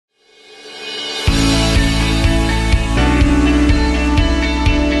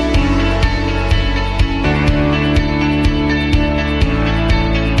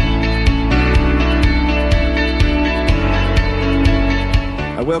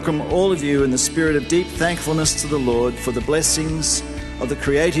welcome all of you in the spirit of deep thankfulness to the Lord for the blessings of the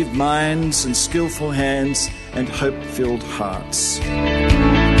creative minds and skillful hands and hope-filled hearts.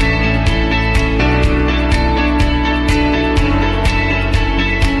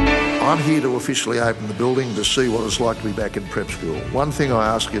 I'm here to officially open the building to see what it's like to be back in prep school. One thing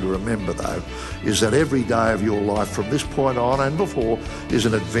I ask you to remember though is that every day of your life from this point on and before is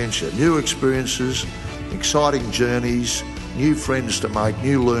an adventure. New experiences, exciting journeys, new friends to make,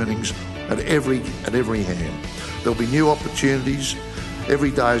 new learnings at every hand. There'll be new opportunities.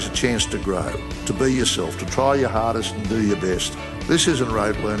 Every day is a chance to grow, to be yourself, to try your hardest and do your best. This isn't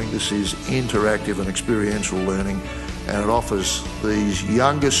rote learning, this is interactive and experiential learning, and it offers these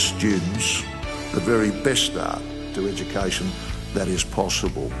youngest students the very best start to education that is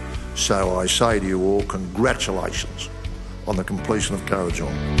possible. So I say to you all, congratulations on the completion of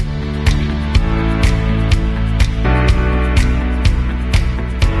Kurrajong.